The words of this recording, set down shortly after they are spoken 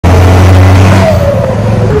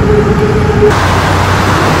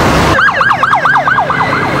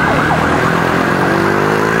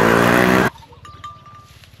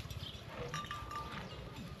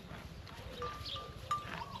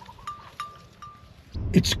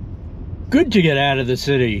It's good to get out of the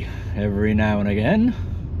city every now and again.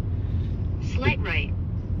 Slight right.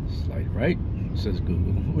 Slight right, says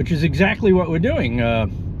Google, which is exactly what we're doing.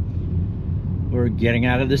 We're getting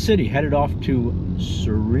out of the city, headed off to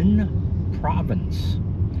Surin Province.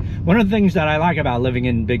 One of the things that I like about living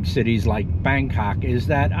in big cities like Bangkok is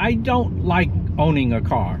that I don't like owning a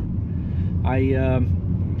car. I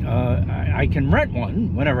can rent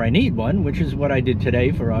one whenever I need one, which is what I did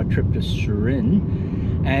today for our trip to Surin,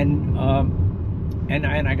 and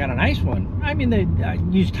I got a nice one. I mean, I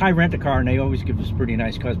use Thai Rent-A-Car, and they always give us pretty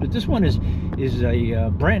nice cars, but this one is a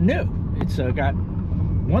brand new. It's got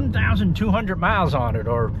 1,200 miles on it,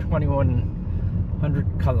 or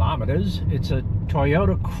 2,100 kilometers. It's a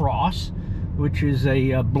Toyota Cross, which is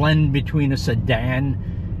a blend between a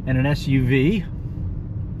sedan and an SUV.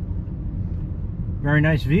 Very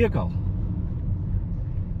nice vehicle,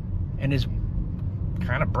 and is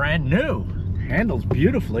kind of brand new. Handles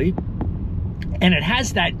beautifully, and it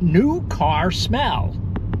has that new car smell.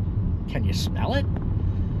 Can you smell it?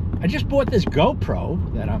 I just bought this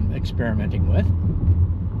GoPro that I'm experimenting with,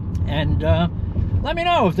 and let me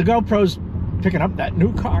know if the GoPro's picking up that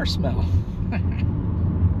new car smell.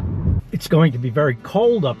 It's going to be very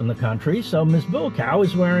cold up in the country, so Miss Bull Cow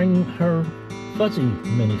is wearing her fuzzy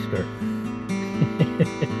miniskirt.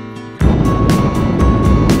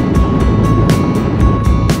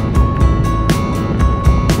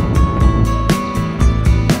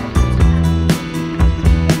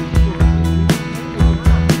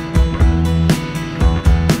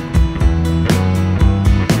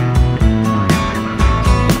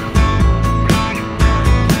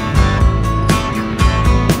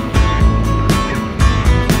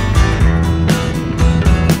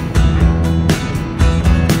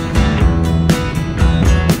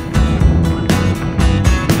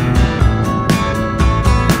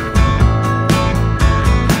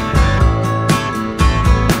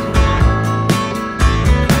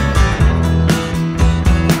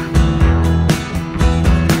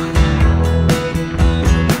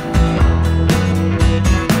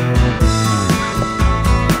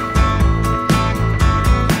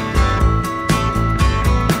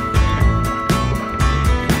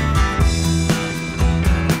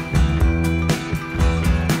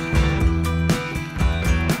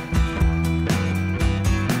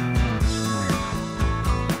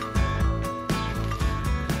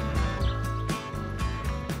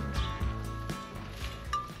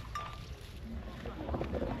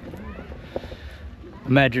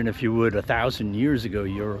 Imagine, if you would, 1,000 years ago,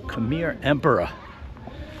 you're a Khmer emperor,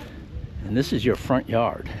 and this is your front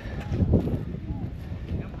yard.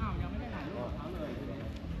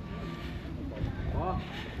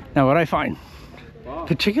 Now, what I find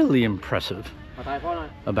particularly impressive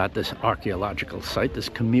about this archaeological site, this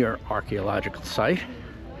Khmer archaeological site,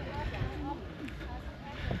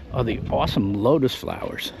 are the awesome lotus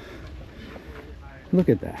flowers. Look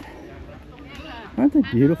at that. Aren't they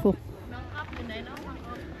beautiful?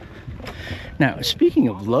 Now, speaking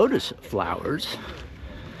of lotus flowers,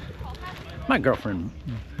 my girlfriend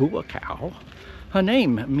Bua Cow, her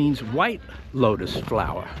name means white lotus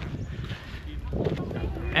flower.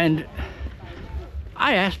 And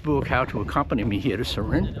I asked Bua Cow to accompany me here to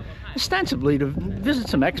Surin, ostensibly to visit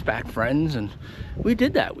some expat friends, and we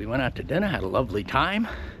did that. We went out to dinner, had a lovely time.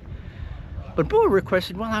 But Bua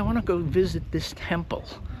requested, well, I want to go visit this temple.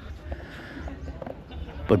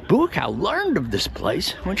 But Bua Cow learned of this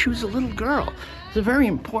place when she was a little girl. It's a very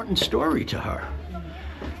important story to her.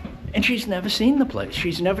 And she's never seen the place.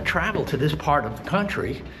 She's never traveled to this part of the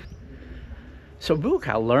country. So Bua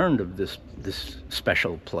Cow learned of this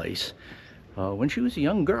special place when she was a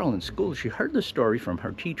young girl in school. She heard the story from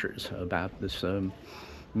her teachers about this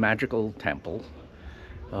magical temple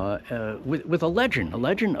with a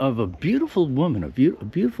legend of a beautiful woman, a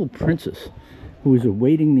beautiful princess, who was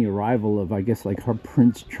awaiting the arrival of, I guess, like her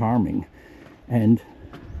Prince Charming. And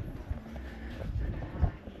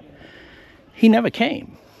he never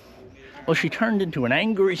came. Well, she turned into an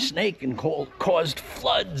angry snake and caused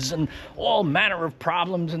floods and all manner of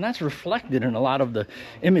problems, and that's reflected in a lot of the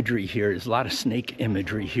imagery here. There's a lot of snake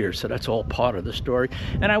imagery here, so that's all part of the story.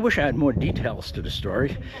 And I wish I had more details to the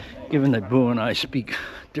story, given that Boo and I speak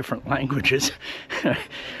different languages.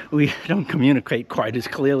 We don't communicate quite as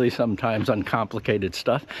clearly sometimes on complicated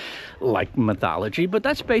stuff like mythology, but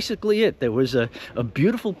that's basically it. There was a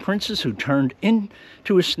beautiful princess who turned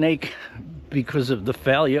into a snake because of the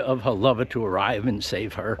failure of her lover to arrive and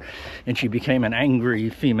save her, and she became an angry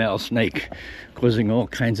female snake, causing all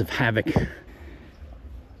kinds of havoc.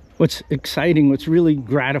 What's exciting, what's really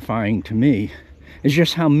gratifying to me, is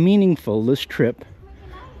just how meaningful this trip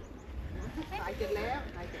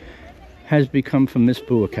has become for Miss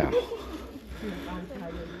Buakaw.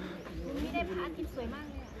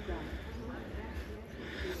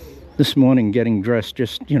 This morning, getting dressed,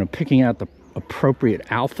 just picking out the appropriate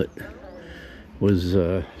outfit was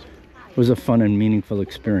a fun and meaningful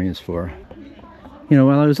experience for her.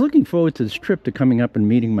 While I was looking forward to this trip, to coming up and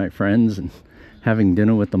meeting my friends and having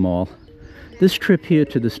dinner with them all, this trip here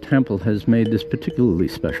to this temple has made this particularly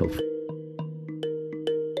special.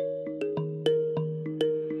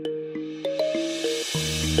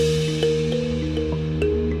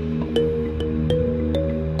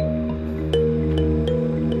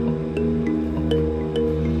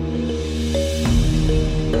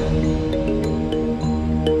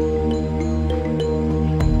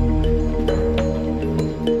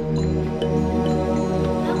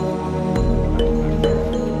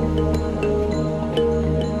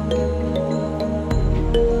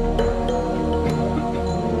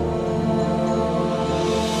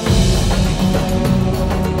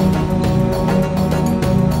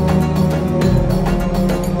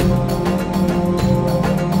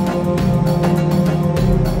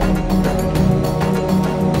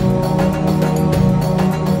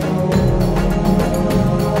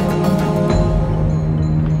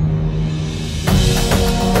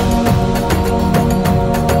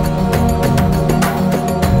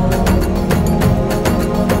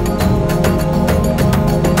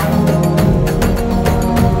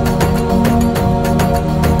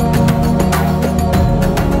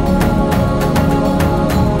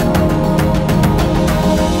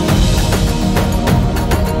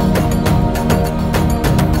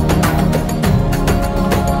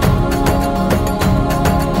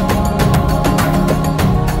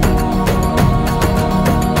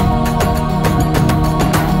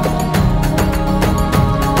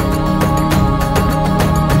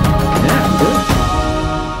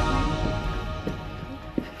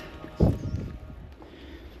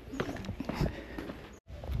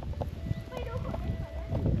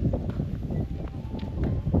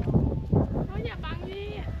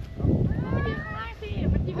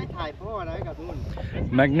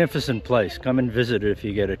 Magnificent place. Come and visit it if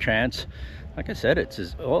you get a chance. Like I said, it's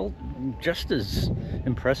just as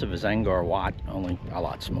impressive as Angkor Wat, only a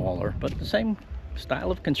lot smaller, but the same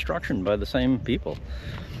style of construction by the same people.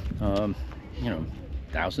 A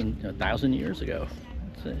thousand years ago.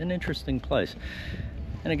 It's an interesting place.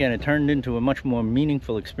 And again, it turned into a much more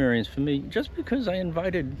meaningful experience for me just because I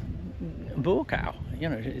invited Buakaw.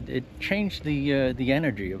 It changed the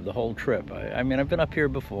energy of the whole trip. I mean, I've been up here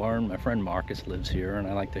before, and my friend Marcus lives here, and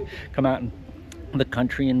I like to come out in the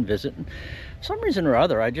country and visit. And for some reason or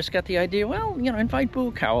other, I just got the idea, well, invite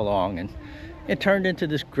Buakaw along, and it turned into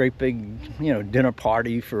this great big, dinner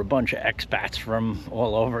party for a bunch of expats from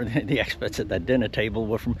all over. The expats at that dinner table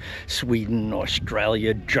were from Sweden,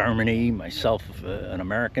 Australia, Germany, myself, an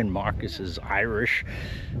American, Marcus is Irish.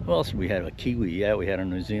 Who else? We had a Kiwi, yeah, we had a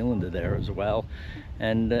New Zealander there as well.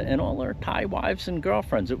 And all our Thai wives and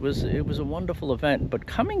girlfriends. It was a wonderful event. But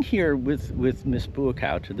coming here with Miss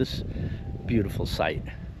Buakaw to this beautiful site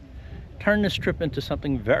turned this trip into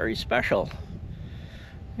something very special.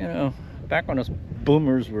 Back when us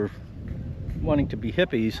boomers were wanting to be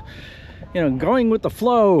hippies, going with the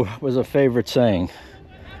flow was a favorite saying.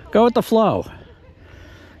 Go with the flow.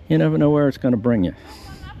 You never know where it's going to bring you.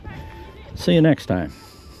 See you next time.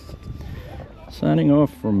 Signing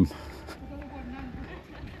off from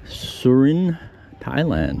Surin,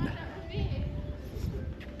 Thailand,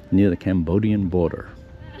 near the Cambodian border.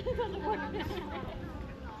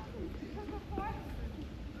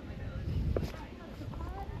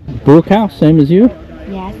 Buakaw, same as you?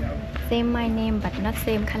 Yes, same my name but not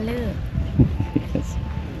same color.